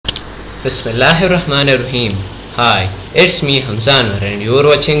Bismillahirrahmanirrahim. Hi, it's me Hamzanwar and you're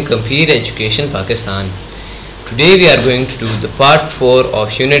watching Complete Education Pakistan. Today we are going to do the part 4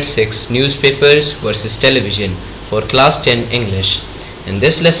 of Unit 6 Newspapers versus Television for Class 10 English. In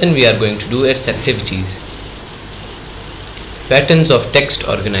this lesson we are going to do its activities. Patterns of text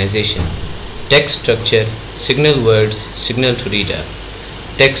organization. Text structure, signal words, signal to reader.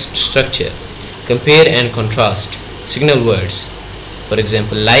 Text structure. Compare and contrast. Signal words. For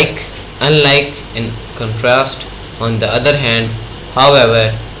example, like, unlike, in contrast, on the other hand,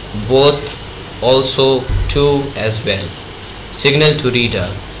 however, both, also, to, as well. Signal to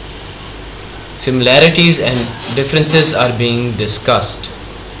reader. Similarities and differences are being discussed.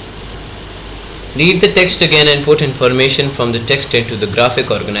 Read the text again and put information from the text into the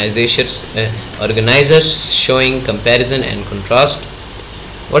graphic organizers showing comparison and contrast.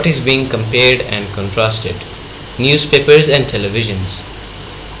 What is being compared and contrasted? Newspapers and televisions.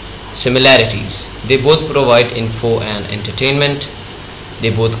 Similarities. They both provide info and entertainment. They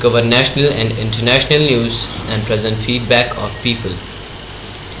both cover national and international news and present feedback of people.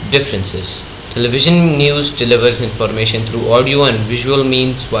 Differences. Television news delivers information through audio and visual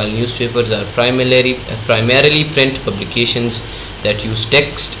means, while newspapers are primarily print publications that use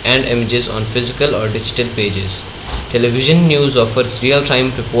text and images on physical or digital pages. Television news offers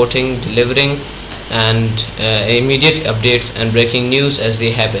real-time reporting, delivering and immediate updates and breaking news as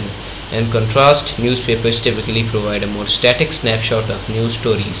they happen. In contrast, newspapers typically provide a more static snapshot of news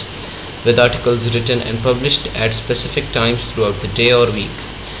stories, with articles written and published at specific times throughout the day or week.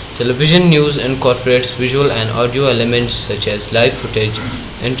 Television news incorporates visual and audio elements such as live footage,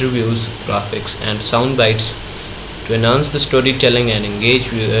 interviews, graphics, and sound bites to enhance the storytelling and engage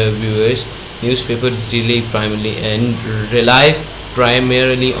viewers. Newspapers rely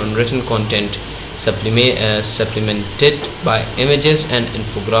primarily on written content, supplemented by images and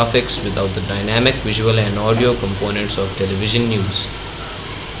infographics, without the dynamic visual and audio components of television news.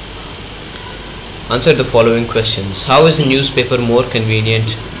 Answer the following questions. How is a newspaper more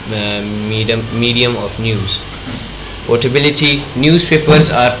convenient medium of news? Portability. Newspapers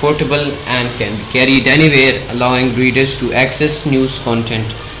are portable and can be carried anywhere, allowing readers to access news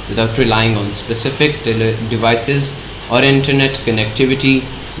content without relying on specific devices or internet connectivity.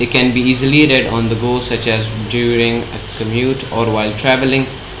 They can be easily read on the go, such as during a commute or while traveling,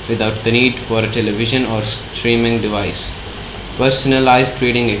 without the need for a television or streaming device. Personalized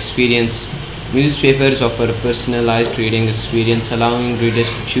reading experience. Newspapers offer a personalized reading experience, allowing readers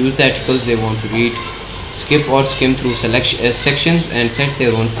to choose the articles they want to read, skip or skim through sections, and set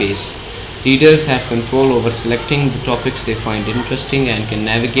their own pace. Readers have control over selecting the topics they find interesting and can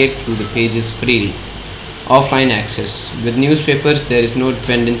navigate through the pages freely. Offline access. With newspapers, there is no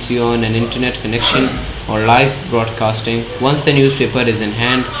dependency on an internet connection or live broadcasting. Once the newspaper is in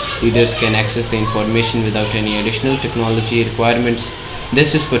hand, readers can access the information without any additional technology requirements.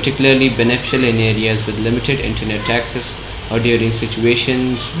 This is particularly beneficial in areas with limited internet access or during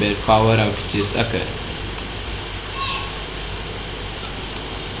situations where power outages occur.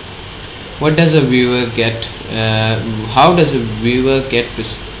 How does a viewer get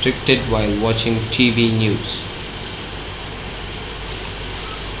restricted while watching TV news?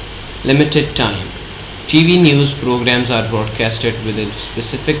 Limited time. TV news programs are broadcasted within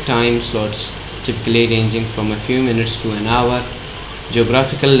specific time slots, typically ranging from a few minutes to an hour.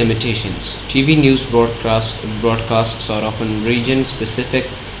 Geographical limitations. TV news broadcasts are often region specific,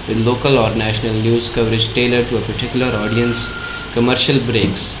 with local or national news coverage tailored to a particular audience. Commercial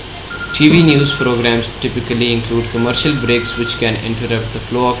breaks. TV news programs typically include commercial breaks which can interrupt the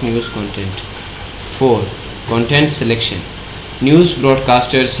flow of news content. 4. Content selection. News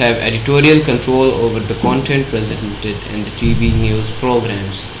broadcasters have editorial control over the content presented in the TV news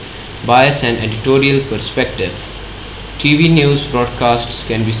programs. Bias and editorial perspective. TV news broadcasts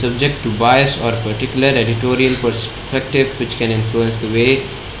can be subject to bias or particular editorial perspective which can influence the way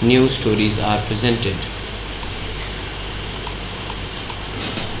news stories are presented.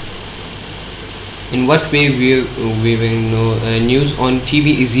 In what way viewing news on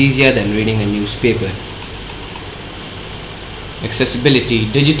TV is easier than reading a newspaper? Accessibility.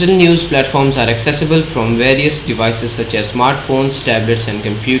 Digital news platforms are accessible from various devices such as smartphones, tablets, and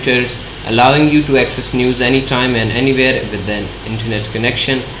computers, allowing you to access news anytime and anywhere with an internet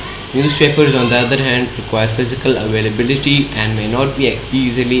connection. Newspapers, on the other hand, require physical availability and may not be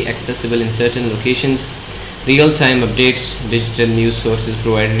easily accessible in certain locations. Real-time updates. Digital news sources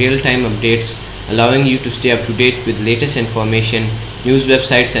provide real-time updates, allowing you to stay up to date with latest information. News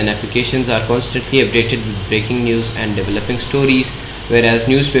websites and applications are constantly updated with breaking news and developing stories, whereas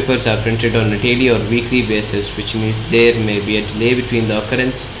newspapers are printed on a daily or weekly basis, which means there may be a delay between the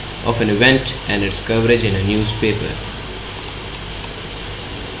occurrence of an event and its coverage in a newspaper.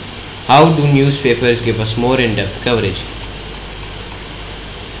 How do newspapers give us more in-depth coverage?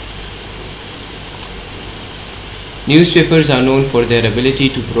 Newspapers are known for their ability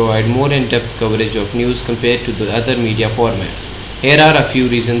to provide more in-depth coverage of news compared to the other media formats. Here are a few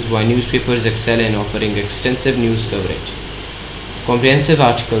reasons why newspapers excel in offering extensive news coverage. Comprehensive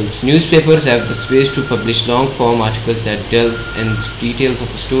articles. Newspapers have the space to publish long-form articles that delve in details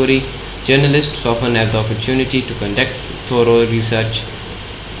of a story. Journalists often have the opportunity to conduct thorough research,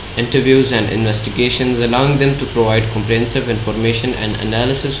 interviews and investigations, allowing them to provide comprehensive information and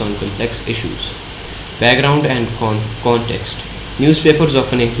analysis on complex issues. Background and context. Newspapers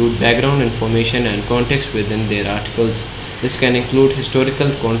often include background information and context within their articles. This can include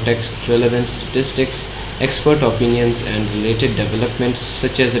historical context, relevant statistics, expert opinions, and related developments,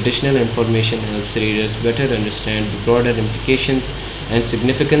 such as additional information helps readers better understand the broader implications and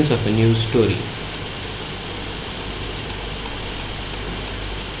significance of a news story.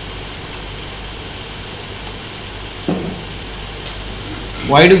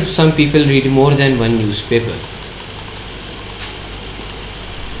 Why do some people read more than one newspaper?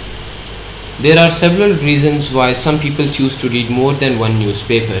 There are several reasons why some people choose to read more than one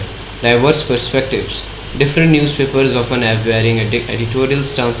newspaper. Diverse perspectives. Different newspapers often have varying editorial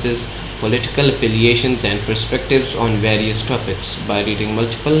stances, political affiliations, and perspectives on various topics. By reading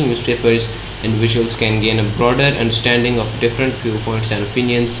multiple newspapers, individuals can gain a broader understanding of different viewpoints and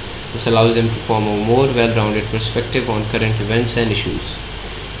opinions. This allows them to form a more well-rounded perspective on current events and issues.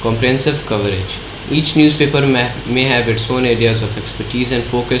 Comprehensive coverage. Each newspaper may have its own areas of expertise and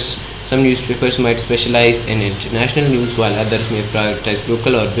focus. Some newspapers might specialize in international news, while others may prioritize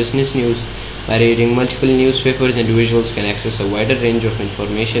local or business news. By reading multiple newspapers, individuals can access a wider range of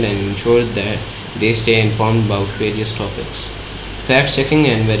information and ensure that they stay informed about various topics. Fact-checking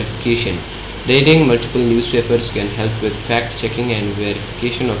and verification. Reading multiple newspapers can help with fact-checking and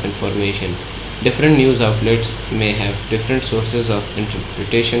verification of information. Different news outlets may have different sources of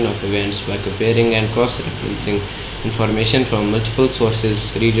interpretation of events. By comparing and cross-referencing information from multiple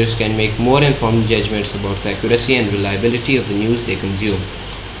sources, readers can make more informed judgments about the accuracy and reliability of the news they consume.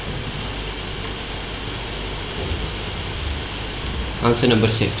 Answer number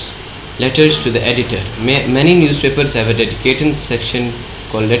 6. Letters to the editor. Many newspapers have a dedicated section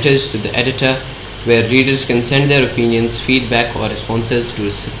called Letters to the Editor, where readers can send their opinions, feedback, or responses to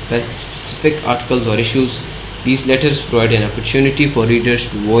specific articles or issues. These letters provide an opportunity for readers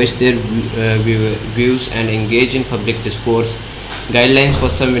to voice their views and engage in public discourse. Guidelines for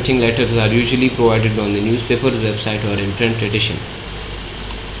submitting letters are usually provided on the newspaper's website or in print edition.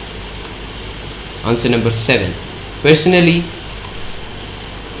 Answer number 7. Personally,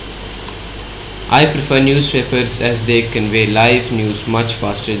 I prefer newspapers as they convey live news much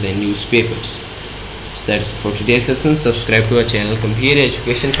faster than newspapers. So that's it for today's lesson. Subscribe to our channel Computer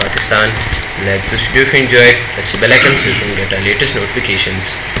Education Pakistan. Like this video if you enjoyed. Press the bell icon so you can get our latest notifications.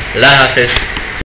 Allah Hafiz.